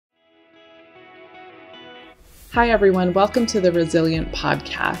Hi everyone, welcome to the Resilient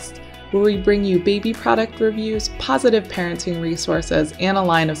Podcast, where we bring you baby product reviews, positive parenting resources, and a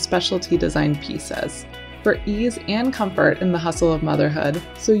line of specialty design pieces for ease and comfort in the hustle of motherhood,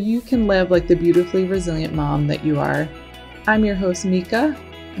 so you can live like the beautifully resilient mom that you are. I'm your host, Mika.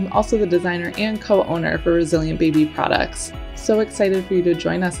 I'm also the designer and co-owner for Resilient Baby Products. So excited for you to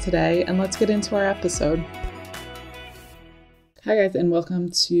join us today, and let's get into our episode. Hi guys, and welcome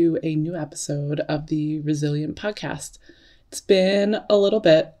to a new episode of the Resilient Podcast. It's been a little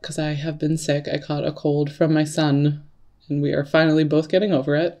bit because I have been sick. I caught a cold from my son, and we are finally both getting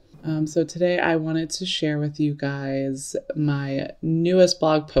over it. So today I wanted to share with you guys my newest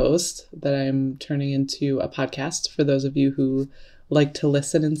blog post that I'm turning into a podcast for those of you who like to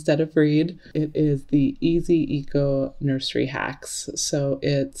listen instead of read. It is the Easy Eco Nursery Hacks. So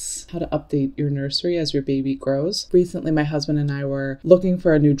it's how to update your nursery as your baby grows. Recently, my husband and I were looking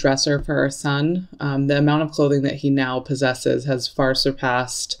for a new dresser for our son. The amount of clothing that he now possesses has far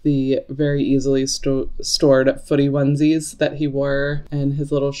surpassed the very easily stored footy onesies that he wore and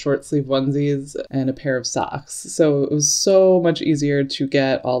his little short sleeve onesies and a pair of socks. So it was so much easier to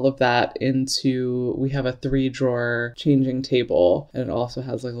get all of that into, we have a 3-drawer changing table. And it also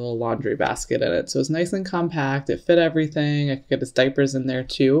has like a little laundry basket in it. So it's nice and compact. It fit everything. I could get his diapers in there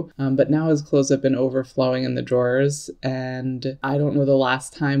too. But now his clothes have been overflowing in the drawers. And I don't know the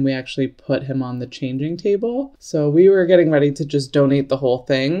last time we actually put him on the changing table. So we were getting ready to just donate the whole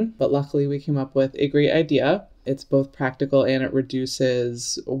thing. But luckily we came up with a great idea. It's both practical and it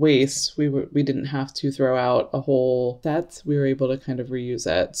reduces waste. We didn't have to throw out a whole set. We were able to kind of reuse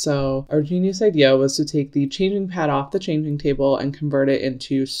it. So our genius idea was to take the changing pad off the changing table and convert it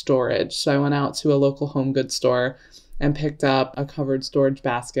into storage. So I went out to a local home goods store and picked up a covered storage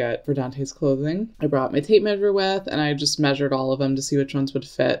basket for Dante's clothing. I brought my tape measure with, and I just measured all of them to see which ones would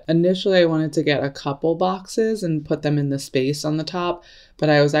fit. Initially, I wanted to get a couple boxes and put them in the space on the top, but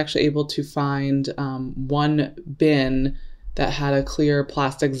I was actually able to find one bin that had a clear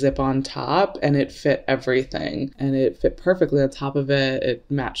plastic zip on top, and it fit everything. And it fit perfectly on top of it. It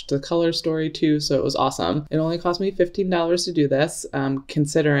matched the color story too, so it was awesome. It only cost me $15 to do this,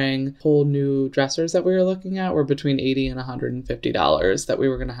 considering whole new dressers that we were looking at were between $80 and $150 that we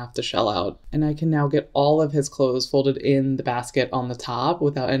were gonna have to shell out. And I can now get all of his clothes folded in the basket on the top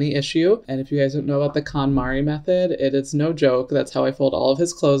without any issue. And if you guys don't know about the KonMari method, it is no joke. That's how I fold all of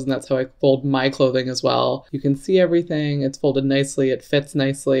his clothes, and that's how I fold my clothing as well. You can see everything. It's folded nicely, it fits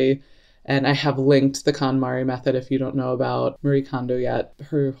nicely, and I have linked the KonMari method if you don't know about Marie Kondo yet.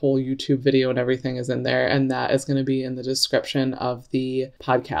 Her whole YouTube video and everything is in there, and that is going to be in the description of the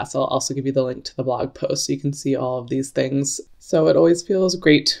podcast. I'll also give you the link to the blog post so you can see all of these things. So it always feels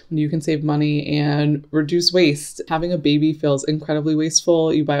great when you can save money and reduce waste. Having a baby feels incredibly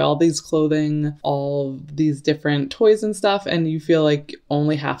wasteful. You buy all these clothing, all these different toys and stuff, and you feel like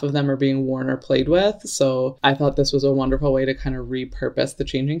only half of them are being worn or played with. So I thought this was a wonderful way to kind of repurpose the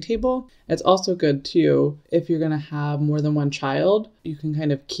changing table. It's also good too, if you're going to have more than one child, you can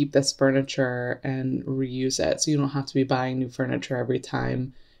kind of keep this furniture and reuse it. So you don't have to be buying new furniture every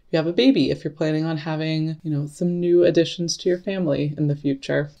time you have a baby, if you're planning on having, some new additions to your family in the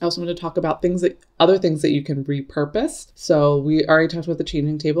future. I also want to talk about other things that you can repurpose. So we already talked about the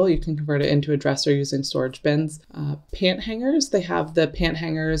changing table. You can convert it into a dresser using storage bins. Pant hangers, they have the pant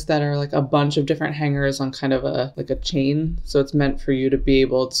hangers that are like a bunch of different hangers on kind of a chain. So it's meant for you to be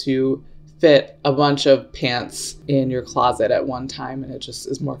able to fit a bunch of pants in your closet at one time, and it just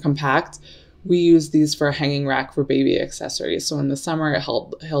is more compact. We use these for a hanging rack for baby accessories. So in the summer, it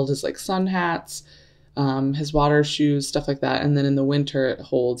held his sun hats, his water shoes, stuff like that. And then in the winter, it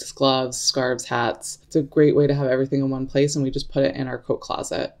holds his gloves, scarves, hats. It's a great way to have everything in one place, and we just put it in our coat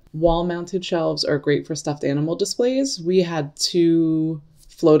closet. Wall-mounted shelves are great for stuffed animal displays. We had 2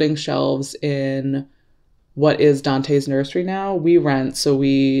 floating shelves in what is Dante's nursery now. We rent, so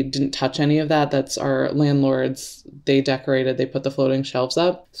we didn't touch any of that. That's our landlords. They decorated, they put the floating shelves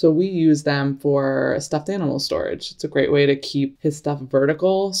up. So we use them for stuffed animal storage. It's a great way to keep his stuff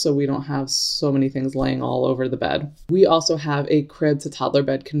vertical so we don't have so many things laying all over the bed. We also have a crib to toddler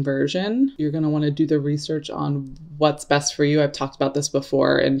bed conversion. You're going to want to do the research on what's best for you. I've talked about this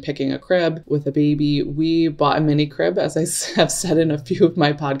before in picking a crib with a baby. We bought a mini crib, as I have said in a few of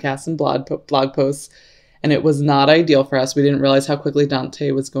my podcasts and blog posts. And it was not ideal for us. We didn't realize how quickly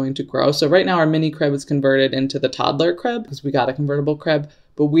Dante was going to grow. So right now our mini crib is converted into the toddler crib because we got a convertible crib.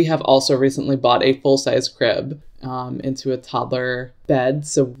 But we have also recently bought a full-size crib into a toddler bed.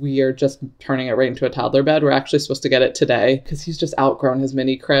 So we are just turning it right into a toddler bed. We're actually supposed to get it today because he's just outgrown his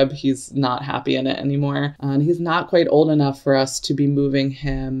mini crib. He's not happy in it anymore. And he's not quite old enough for us to be moving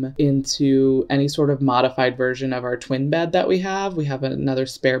him into any sort of modified version of our twin bed that we have. We have another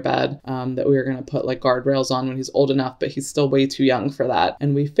spare bed that we were going to put like guardrails on when he's old enough, but he's still way too young for that.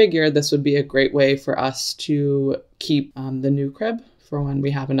 And we figured this would be a great way for us to keep the new crib for when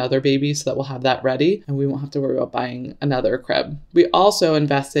we have another baby, so that we'll have that ready and we won't have to worry about buying another crib. We also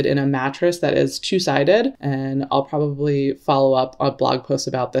invested in a mattress that is two-sided, and I'll probably follow up a blog post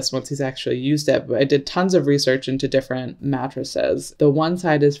about this once he's actually used it, but I did tons of research into different mattresses. The one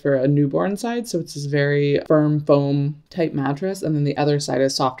side is for a newborn side, so it's this very firm foam type mattress, and then the other side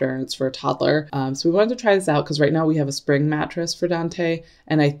is softer and it's for a toddler. So we wanted to try this out because right now we have a spring mattress for Dante,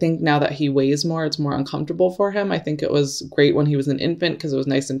 and I think now that he weighs more, it's more uncomfortable for him. I think it was great when he was an infant because it was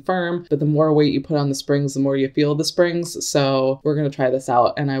nice and firm, but the more weight you put on the springs, the more you feel the springs. So we're going to try this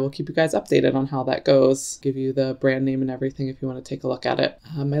out and I will keep you guys updated on how that goes, give you the brand name and everything if you want to take a look at it.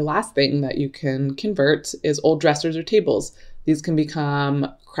 My last thing that you can convert is old dressers or tables. These can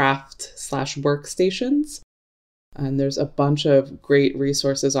become craft/workstations. And there's a bunch of great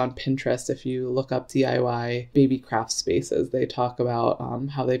resources on Pinterest. If you look up DIY baby craft spaces, they talk about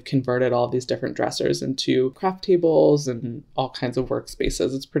how they've converted all these different dressers into craft tables and all kinds of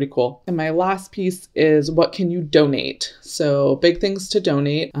workspaces. It's pretty cool. And my last piece is what can you donate? So big things to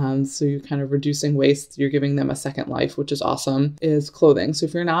donate. So you're kind of reducing waste. You're giving them a second life, which is awesome, is clothing. So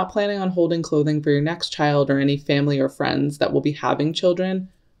if you're not planning on holding clothing for your next child or any family or friends that will be having children,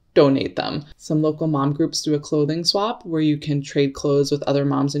 donate them. Some local mom groups do a clothing swap where you can trade clothes with other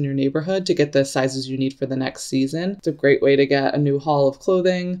moms in your neighborhood to get the sizes you need for the next season. It's a great way to get a new haul of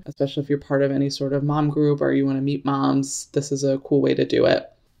clothing, especially if you're part of any sort of mom group or you want to meet moms. This is a cool way to do it.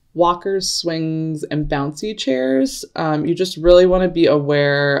 Walkers, swings, and bouncy chairs. You just really want to be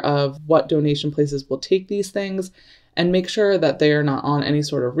aware of what donation places will take these things and make sure that they are not on any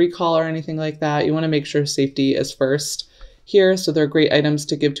sort of recall or anything like that. You want to make sure safety is first here. So they're great items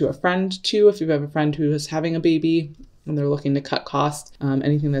to give to a friend too. If you have a friend who is having a baby and they're looking to cut costs,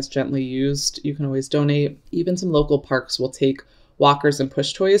 anything that's gently used, you can always donate. Even some local parks will take walkers and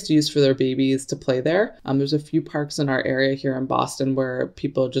push toys to use for their babies to play there. There's a few parks in our area here in Boston where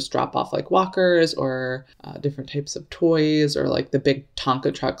people just drop off like walkers or different types of toys or like the big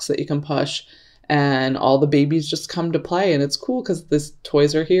Tonka trucks that you can push. And all the babies just come to play. And it's cool because the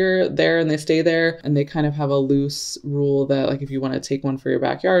toys are there, and they stay there. And they kind of have a loose rule that like if you want to take one for your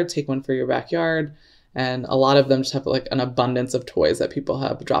backyard, take one for your backyard. And a lot of them just have like an abundance of toys that people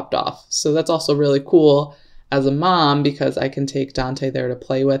have dropped off. So that's also really cool as a mom because I can take Dante there to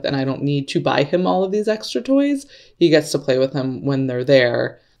play with and I don't need to buy him all of these extra toys. He gets to play with them when they're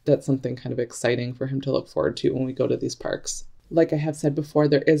there. That's something kind of exciting for him to look forward to when we go to these parks. Like I have said before,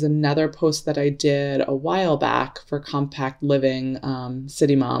 there is another post that I did a while back for Compact Living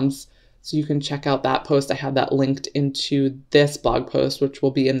City Moms. So you can check out that post. I have that linked into this blog post, which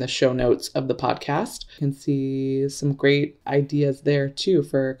will be in the show notes of the podcast. You can see some great ideas there too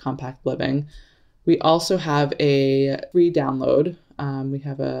for Compact Living. We also have a free download. We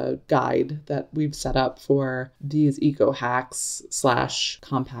have a guide that we've set up for these eco hacks /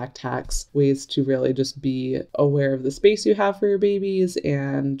 compact hacks, ways to really just be aware of the space you have for your babies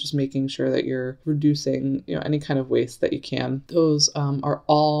and just making sure that you're reducing, any kind of waste that you can. Those are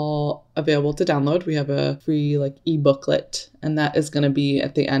all available to download. We have a free e-booklet, and that is going to be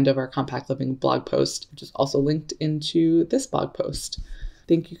at the end of our Compact Living blog post, which is also linked into this blog post.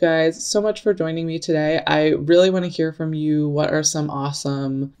 Thank you guys so much for joining me today. I really want to hear from you. What are some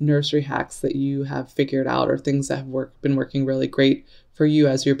awesome nursery hacks that you have figured out or things that have been working really great for you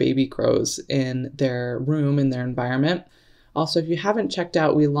as your baby grows in their room, in their environment? Also, if you haven't checked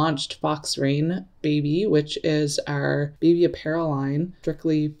out, we launched Fox Rain Baby, which is our baby apparel line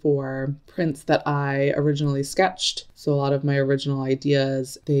strictly for prints that I originally sketched. So a lot of my original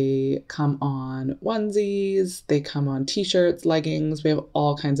ideas, they come on onesies, they come on t-shirts, leggings. We have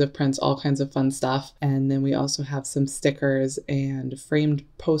all kinds of prints, all kinds of fun stuff. And then we also have some stickers and framed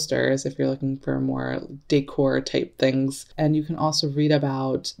posters if you're looking for more decor type things. And you can also read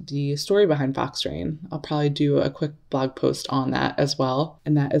about the story behind Fox Rain. I'll probably do a quick blog post on that as well.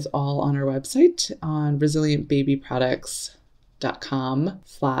 And that is all on our website on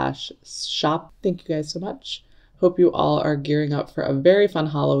resilientbabyproducts.com/shop. Thank you guys so much. Hope you all are gearing up for a very fun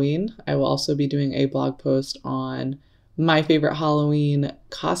Halloween. I will also be doing a blog post on my favorite Halloween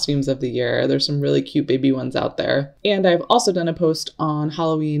costumes of the year. There's some really cute baby ones out there. And I've also done a post on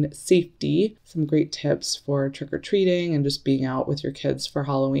Halloween safety, some great tips for trick-or-treating and just being out with your kids for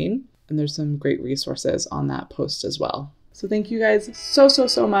Halloween. And there's some great resources on that post as well. So thank you guys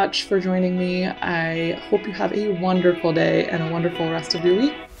so much for joining me. I hope you have a wonderful day and a wonderful rest of your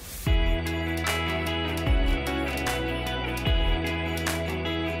week.